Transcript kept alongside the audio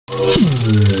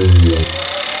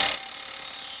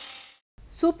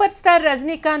Super star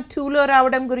Rajinikanth 2లో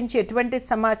రావడం గురించి ఎటువంటి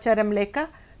సమాచారం లేక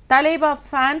తలైవా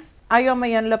ఫ్యాన్స్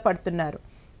అయోమయంలో పడుతున్నారు.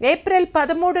 ఏప్రిల్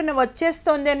 13న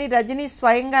వచ్చేస్తోంది అని రజనీ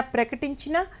స్వయంగా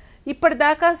ప్రకటించినా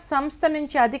ఇప్పటిదాకా సంస్థ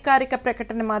నుంచి అధికారిక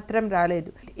ప్రకటన మాత్రం రాలేదు.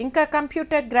 ఇంకా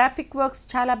కంప్యూటర్ గ్రాఫిక్ వర్క్స్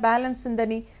చాలా బ్యాలెన్స్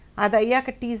ఉందని, అది అయ్యాక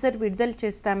టీజర్ విడుదల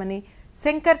చేస్తామని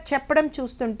శంకర్ చెప్పడం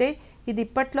చూస్తుంటే ఇది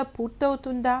ఇప్పట్లో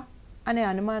పూర్తవుతుందా అనే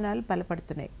అనుమానాలు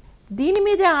బలపడుతున్నాయి. దీని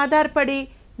మీద ఆధారపడి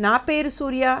నా పేరు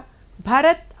సూర్య,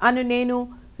 భరత్ అను నేను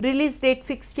రిలీజ్ డేట్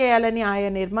ఫిక్స్ చేయాలని ఆయా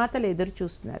నిర్మాతలు ఎదురు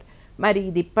చూస్తున్నారు. మరి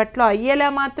ఇది ఇప్పట్లో అయ్యేలా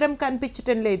మాత్రం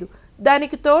కనిపించటం లేదు.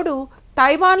 దానికి తోడు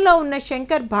తైవాన్లో ఉన్న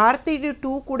శంకర్ భారతీయుడు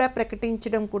 2 కూడా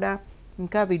ప్రకటించడం కూడా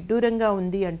ఇంకా విడ్డూరంగా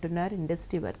ఉంది అంటున్నారు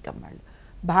ఇండస్ట్రీ వర్గం వాళ్ళు.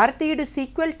 భారతీయుడు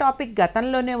సీక్వెల్ టాపిక్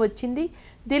గతంలోనే వచ్చింది.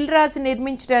 దిల్ రాజు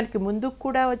నిర్మించడానికి ముందుకు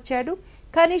కూడా వచ్చాడు.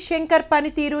 కానీ శంకర్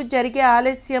పనితీరు, జరిగే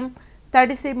ఆలస్యం,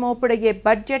 తడిసి మోపుడయ్యే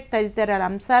బడ్జెట్ తదితర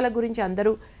అంశాల గురించి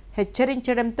అందరూ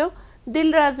హెచ్చరించడంతో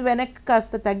దిల్ రాజు వెనక్కి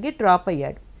కాస్త తగ్గి డ్రాప్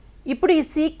అయ్యాడు. ఇప్పుడు ఈ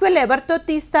సీక్వెల్ ఎవరితో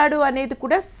తీస్తాడు అనేది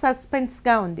కూడా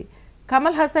సస్పెన్స్గా ఉంది.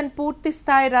 కమల్ హాసన్ పూర్తి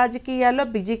స్థాయి రాజకీయాల్లో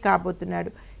బిజీ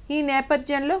కాబోతున్నాడు. ఈ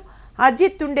నేపథ్యంలో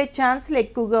అజిత్ ఉండే ఛాన్స్లు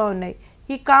ఎక్కువగా ఉన్నాయి.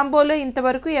 ఈ కాంబోలో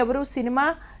ఇంతవరకు ఎవరూ సినిమా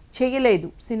చేయలేదు,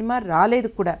 సినిమా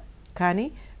రాలేదు కూడా. కానీ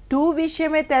 2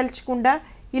 విషయమే తేల్చకుండా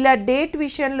ఇలా డేట్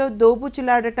విషయంలో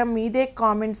దోబుచులాడటం మీదే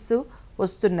కామెంట్స్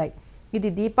వస్తున్నాయి. ఇది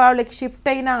దీపావళికి షిఫ్ట్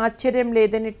అయినా ఆశ్చర్యం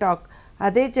లేదని టాక్.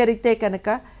 అదే జరిగితే కనుక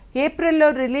ఏప్రిల్లో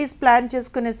రిలీజ్ ప్లాన్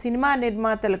చేసుకునే సినిమా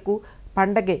నిర్మాతలకు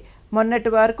పండగే.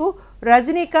 మొన్నటి వరకు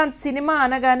రజనీకాంత్ సినిమా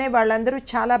అనగానే వాళ్ళందరూ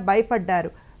చాలా భయపడ్డారు.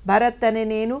 భరత్ అనే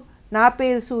నేను, నా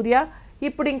పేరు సూర్య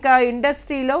ఇప్పుడు ఇంకా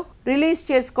ఇండస్ట్రీలో రిలీజ్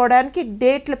చేసుకోవడానికి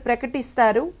డేట్లు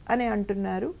ప్రకటిస్తారు అని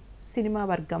అంటున్నారు సినిమా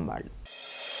వర్గం వాళ్ళు.